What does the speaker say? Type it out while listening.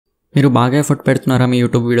మీరు బాగా ఎఫర్ట్ పెడుతున్నారా మీ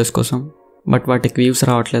యూట్యూబ్ వీడియోస్ కోసం, బట్ వాటికి వ్యూస్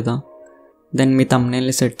రావట్లేదా? దెన్ మీ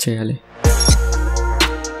థంబ్నెయిల్ని సెట్ చేయాలి.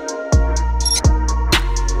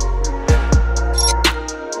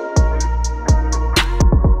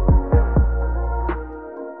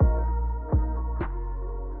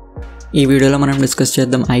 ఈ వీడియోలో మనం డిస్కస్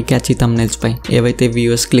చేద్దాం ఐ క్యాచీ థంబ్నెయిల్స్ పై, ఏవైతే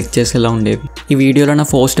వ్యూవర్స్ క్లిక్ చేసేలా ఉండేవి. ఈ వీడియోలో నా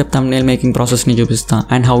 4 స్టెప్ థంబ్నెయిల్ మేకింగ్ ప్రాసెస్ని చూపిస్తా,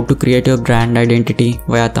 and how to create your brand identity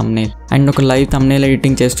via thumbnail, and ఒక లైవ్ థంబ్నెయిల్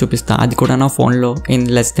ఎడిటింగ్ చేసి చూపిస్తా, అది కూడా నా ఫోన్లో ఇన్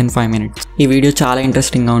లెస్ దెన్ 5 minutes. ఈ వీడియో చాలా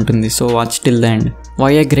ఇంట్రెస్టింగ్గా ఉంటుంది, so watch till the end.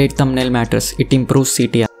 Why a great thumbnail matters, it improves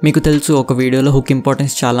CTR. మీకు తెలుసు ఒక వీడియోలో హుక్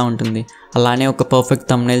ఇంపార్టెన్స్ చాలా ఉంటుంది, అలానే ఒక పర్ఫెక్ట్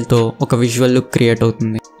థంబ్నెయిల్తో ఒక విజువల్ లుక్ క్రియేట్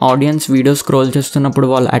అవుతుంది. ఆడియన్స్ వీడియో స్క్రోల్ చేస్తున్నప్పుడు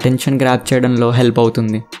వాళ్ళ అటెన్షన్ గ్రాప్ చేయడంలో హెల్ప్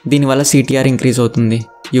అవుతుంది. దీనివల్ల CTR ఇంక్రీజ్ అవుతుంది.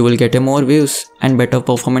 You will get more views and better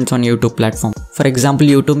performance on YouTube platform. For example,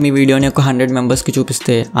 YouTube మీ వీడియోని ఒక 100 మెంబర్స్కి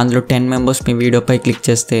చూపిస్తే అందులో 10 మెంబర్స్ మీ వీడియోపై క్లిక్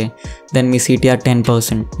చేస్తే then me CTR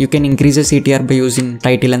 10%. You can increase CTR by using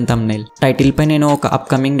title and thumbnail. టైటిల్పై నేను ఒక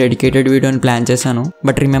అప్కమింగ్ డెడికేటెడ్ వీడియోని ప్లాన్ చేశాను,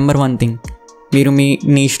 బట్ రిమెంబర్ వన్ థింగ్, మీరు మీ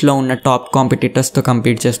నీష్లో ఉన్న టాప్ కాంపిటీటర్స్తో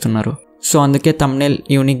కంపీట్ చేస్తున్నారు. సో అందుకే థంబ్నెయిల్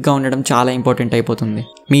యూనిక్గా ఉండడం చాలా ఇంపార్టెంట్ అయిపోతుంది.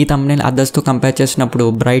 మీ థంబ్నెయిల్ అదర్స్తో కంపేర్ చేసినప్పుడు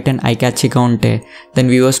బ్రైట్ అండ్ ఐ క్యాచీగా ఉంటే దెన్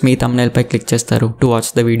వ్యూవర్స్ మీ థంబ్నెయిల్పై క్లిక్ చేస్తారు to watch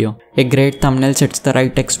the video. A great thumbnail sets the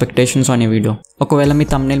right expectations on a video. ఒకవేళ మీ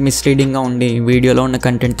థంబ్నెయిల్ మిస్లీడింగ్గా ఉండి వీడియోలో ఉన్న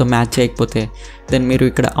కంటెంట్తో మ్యాచ్ చేయకపోతే దెన్ మీరు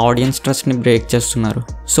ఇక్కడ ఆడియన్స్ ట్రస్ట్ని బ్రేక్ చేస్తున్నారు.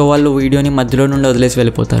 సో వాళ్ళు వీడియోని మధ్యలో నుండి వదిలేసి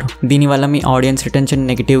వెళ్ళిపోతారు. దీనివల్ల మీ ఆడియన్స్ రిటెన్షన్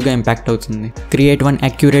నెగిటివ్గా ఇంపాక్ట్ అవుతుంది. Create one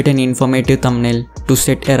accurate and informative thumbnail to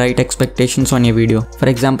set A right expectations on a video.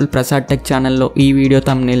 For example, Prasad tech ఛానల్లో ఈ వీడియో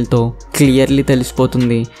థంబ్నెయిల్తో క్లియర్లీ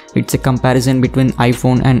తెలిసిపోతుంది it's a comparison between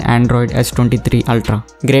iPhone and Android S23 Ultra.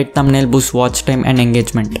 Great thumbnail Boost watch time and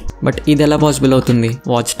engagement. But ఇది ఎలా possible అవుతుంది?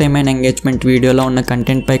 Watch time and engagement వీడియోలో ఉన్న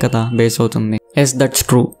content పై కదా base అవుతుంది. Yes, that's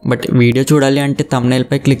true. But video చూడాలి అంటే థంబ్నెయిల్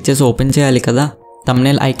పై క్లిక్ చేసి ఓపెన్ చేయాలి కదా.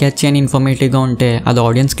 థంబ్నెయిల్ ఐ క్యాచీ అండ్ ఇన్ఫర్మేటివ్గా ఉంటే అది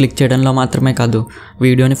ఆడియన్స్ క్లిక్ చేయడంలో మాత్రమే కాదు,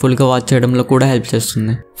 వీడియోని ఫుల్గా వాచ్ చేయడంలో కూడా హెల్ప్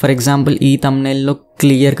చేస్తుంది. ఫర్ ఎగ్జాంపుల్, ఈ థంబ్నెయిల్లో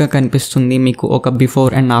క్లియర్గా కనిపిస్తుంది మీకు ఒక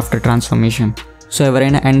before and after transformation. So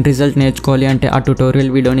ఎవరైనా ఎండ్ రిజల్ట్ నేర్చుకోవాలి అంటే ఆ ట్యుటోరియల్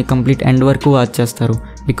వీడియోని కంప్లీట్ ఎండ్ వరకు వాచ్ చేస్తారు,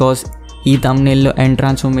 బికాస్ ఈ థంబ్నెయిల్లో ఎండ్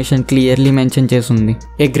ట్రాన్స్ఫర్మేషన్ క్లియర్లీ మెన్షన్ చేసింది.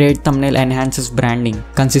 A great thumbnail enhances branding.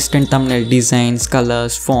 Consistent thumbnail designs,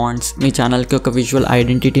 colours, fonts మీ ఛానల్కి ఒక విజువల్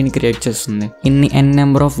ఐడెంటిటీని క్రియేట్ చేస్తుంది. ఎన్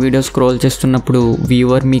నెంబర్ ఆఫ్ వీడియోస్ స్క్రోల్ చేస్తున్నప్పుడు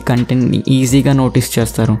వ్యూవర్ మీ కంటెంట్ని ఈజీగా నోటీస్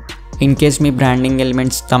చేస్తారు. In case me branding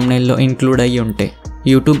elements థంబ్నెయిల్లో include అయ్యి ఉంటే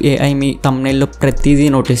యూట్యూబ్ AI మీ థంబ్నెయిల్లో ప్రతిదీ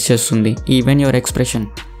నోటీస్ చేస్తుంది, ఈవెన్ యువర్ ఎక్స్ప్రెషన్.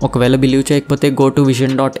 ఒకవేళ బిలీవ్ చేయకపోతే go to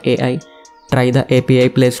vision.ai, try the API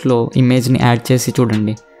ప్లేస్లో ఇమేజ్ని యాడ్ చేసి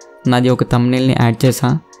చూడండి. నాది ఒక థంబ్నెయిల్ని యాడ్ చేసా,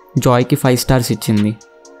 జాయ్కి 5 stars ఇచ్చింది.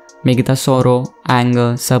 మిగతా సోరో,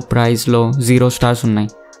 యాంగర్, సర్ప్రైజ్లో 0 stars ఉన్నాయి.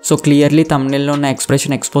 సో క్లియర్లీ థంబ్నెయిల్లో ఉన్న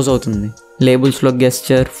ఎక్స్ప్రెషన్ ఎక్స్పోజ్ అవుతుంది. లేబుల్స్లో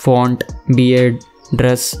gesture, font, beard,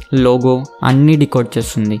 dress, logo అన్నీ డికోడ్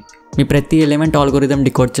చేస్తుంది. మీ ప్రతి ఎలిమెంట్ ఆల్గోరిథం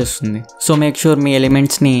డికోడ్ చేస్తుంది. సో మేక్ షూర్ మీ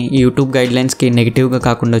ఎలిమెంట్స్ని యూట్యూబ్ గైడ్లైన్స్కి నెగిటివ్గా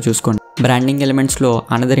కాకుండా చూసుకోండి. Branding ఎలిమెంట్స్లో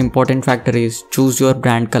another important factor is choose your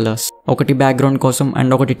brand colours. ఒకటి బ్యాక్గ్రౌండ్ కోసం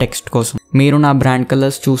అండ్ ఒకటి టెక్స్ట్ కోసం. మీరు నా బ్రాండ్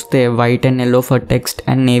కలర్స్ చూస్తే white and yellow for text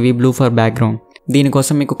and navy blue for background.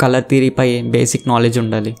 దీనికోసం మీకు కలర్ థియరీపై బేసిక్ నాలెడ్జ్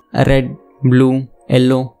ఉండాలి. Red, blue,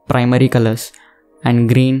 yellow primary colours and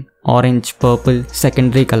green, orange, purple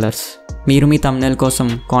secondary colours. మీరు మీ థంబ్నెయిల్ కోసం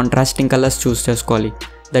కాంట్రాస్టింగ్ కలర్స్ చూస్ చేసుకోవాలి.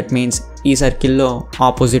 దట్ మీన్స్ ఈ సర్కిల్లో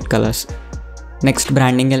opposite colours. Next,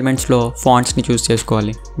 branding ఎలిమెంట్స్లో ఫాంట్స్ని చూస్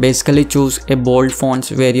చేసుకోవాలి. Basically choose A bold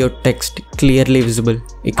fonts where your text clearly visible.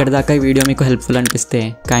 ఇక్కడ దాకా ఈ వీడియో మీకు హెల్ప్ఫుల్ అనిపిస్తే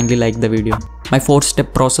kindly like the video. My 4th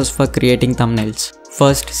step process for creating thumbnails.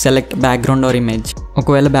 First, select background or image.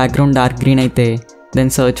 ఒకవేళ background dark green అయితే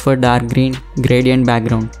then search for dark green gradient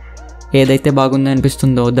background. ఏదైతే బాగుందో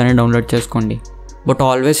అనిపిస్తుందో దాన్ని డౌన్లోడ్ చేసుకోండి. But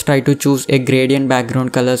always try to choose A gradient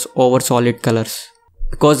background colours over solid colours,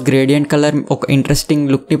 because gradient colour ఒక interesting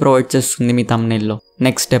లుక్ని provide చేస్తుంది మీ థంబ్నెయిల్లో.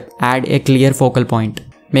 Next step, add A clear focal point.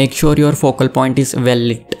 Make sure your focal point is well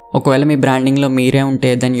lit. ఒకవేళ మీ బ్రాండింగ్లో మీరే ఉంటే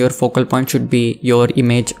then your focal point should be your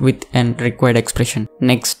image with and required expression.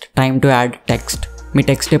 Next, time to add text. Me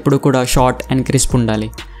text ఎప్పుడు కూడా short and crisp ఉండాలి,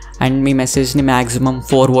 and మీ మెసేజ్ని maximum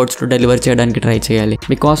 4 wordsలో deliver చేయడానికి try చేయాలి.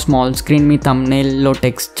 Because small screen me థంబ్నెయిల్లో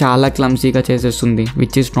text చాలా క్లమ్సీగా చేసేస్తుంది,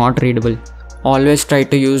 which is not readable. Always try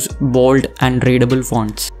to use bold and readable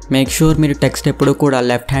fonts. Make sure మీరు text ఎప్పుడు కూడా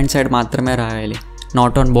లెఫ్ట్ హ్యాండ్ సైడ్ మాత్రమే రాయాలి,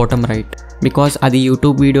 not on bottom right, because అది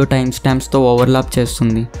యూట్యూబ్ వీడియో టైమ్ స్టాంప్స్తో ఓవర్లాప్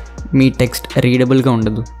చేస్తుంది. మీ text రీడబుల్గా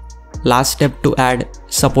ఉండదు. Last step, to add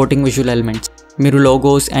supporting visual elements. మీరు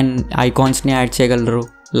logos and ఐకాన్స్ని add చేయగలరు,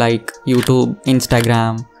 లైక్ యూట్యూబ్,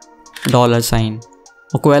 ఇన్స్టాగ్రామ్, $.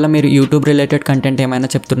 ఒకవేళ మీరు యూట్యూబ్ రిలేటెడ్ కంటెంట్ ఏమైనా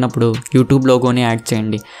చెప్తున్నప్పుడు యూట్యూబ్ లోగోని యాడ్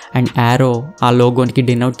చేయండి అండ్ యారో ఆ లోగోనికి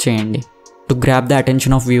డినోట్ చేయండి. To grab the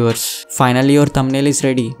attention of viewers. Finally your thumbnail is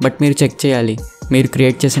ready. But మీరు చెక్ చేయాలి మీరు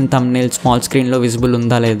క్రియేట్ చేసిన థంబ్నెయిల్ స్మాల్ స్క్రీన్లో విజిబుల్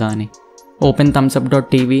ఉందా లేదా అని. Open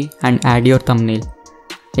thumbsup.tv and add your thumbnail.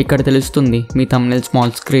 ఇక్కడ తెలుస్తుంది మీ థంబ్నెయిల్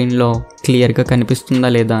స్మాల్ స్క్రీన్లో క్లియర్గా కనిపిస్తుందా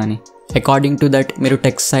లేదా అని. అకార్డింగ్ టు దట్ మీరు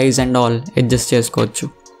text size and all adjust చేసుకోవచ్చు.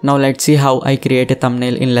 Now let's see how I create a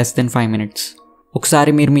thumbnail in less than 5 minutes.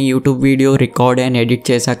 ఒకసారి మీరు మీ YouTube video record and edit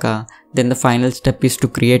చేశాక then the final step is to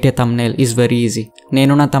create a thumbnail is very easy.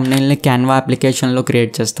 నేను నా థంబ్నెయిల్ని Canva అప్లికేషన్లో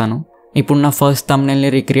create చేస్తాను. ఇప్పుడు నా first థంబ్నెయిల్ని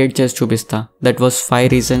recreate చేసి చూపిస్తా. That was 5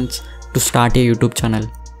 reasons to start A YouTube channel.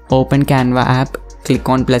 Open Canva app, click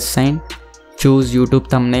on plus sign, choose YouTube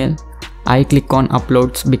thumbnail. I click on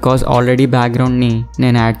uploads because already బ్యాక్గ్రౌండ్ని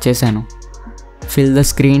నేను add చేశాను. Fill the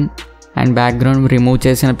screen and background remove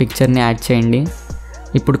చేసిన పిక్చర్ని add చేయండి.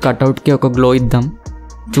 ఇప్పుడు కట్అవుట్కి ఒక glow ఇద్దాం.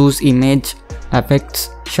 చూస్ image, effects,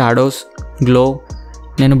 shadows, glow.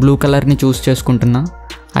 నేను blue కలర్ని చూస్ చేసుకుంటున్నా.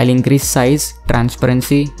 I increase size,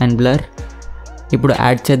 transparency and blur. ఇప్పుడు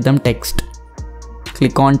యాడ్ చేద్దాం text.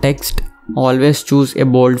 Click on text, always choose A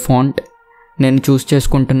bold font. నేను చూస్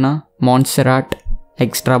చేసుకుంటున్నా మాన్సెరాట్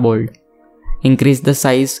extra bold. Increase the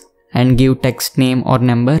size and give text name or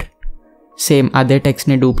number. Same అదే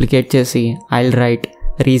టెక్స్ట్ని duplicate చేసి I'll right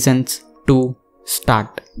reasons to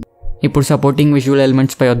start. ఇప్పుడు supporting visual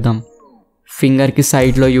elements పై వద్దాం. ఫింగర్కి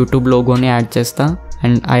సైడ్లో YouTube లోగోని add చేస్తా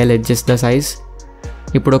and I'll adjust the size.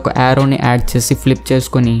 ఇప్పుడు ఒక యారోని యాడ్ చేసి ఫ్లిప్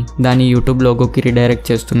చేసుకొని దాన్ని యూట్యూబ్ లోగోకి రీడైరెక్ట్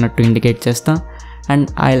చేస్తున్నట్టు ఇండికేట్ చేస్తా and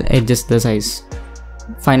I'll adjust the size.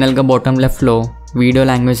 ఫైనల్గా బాటమ్ లెఫ్ట్లో వీడియో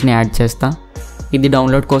లాంగ్వేజ్ని యాడ్ చేస్తా. ఇది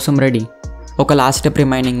డౌన్లోడ్ కోసం రెడీ. ఒక లాస్ట్ స్టెప్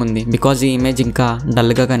రిమైనింగ్ ఉంది బికాజ్ ఈ ఇమేజ్ ఇంకా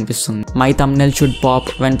డల్గా కనిపిస్తుంది. My thumbnail should pop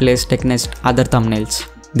when placed next other thumbnails.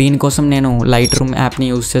 దీనికోసం నేను లైట్ రూమ్ యాప్ని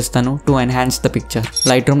యూజ్ చేస్తాను to enhance the picture.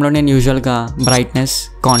 Light రూమ్లో నేను యూజువల్గా brightness,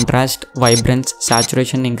 contrast, vibrance,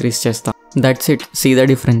 saturation increase చేస్తాను. That's it, see the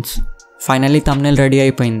difference. Finally thumbnail ready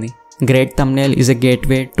అయిపోయింది. Great thumbnail is a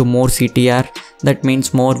gateway to more CTR, that means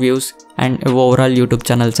more views and overall YouTube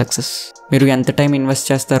channel success. మీరు ఎంత time invest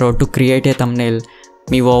చేస్తారో to create a thumbnail,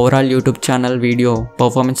 me overall YouTube channel video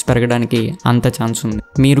performance పెరగడానికి అంత chance ఉంది.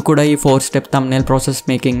 మీరు కూడా ఈ 4 step థంబ్నెయిల్ ప్రాసెస్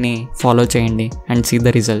మేకింగ్ని ఫాలో చేయండి and see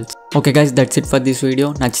the results. Okay guys, that's it for this video.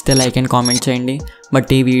 నచ్చితే లైక్ అండ్ కామెంట్ చేయండి.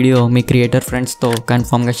 బట్ ఈ వీడియో మీ క్రియేటర్ ఫ్రెండ్స్తో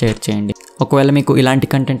కన్ఫామ్గా షేర్ చేయండి. ఒకవేళ మీకు ఇలాంటి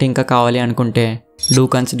కంటెంట్ ఇంకా కావాలి అనుకుంటే do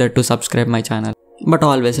consider to subscribe my channel. But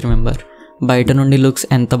always remember, బయట నుండి లుక్స్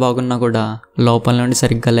ఎంత బాగున్నా కూడా లోపల నుండి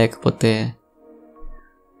సరిగ్గా లేకపోతే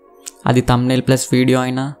అది థంబ్నెయిల్ ప్లస్ వీడియో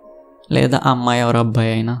అయినా లేదా అమ్మాయి ఎవరు అబ్బాయి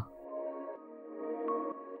అయినా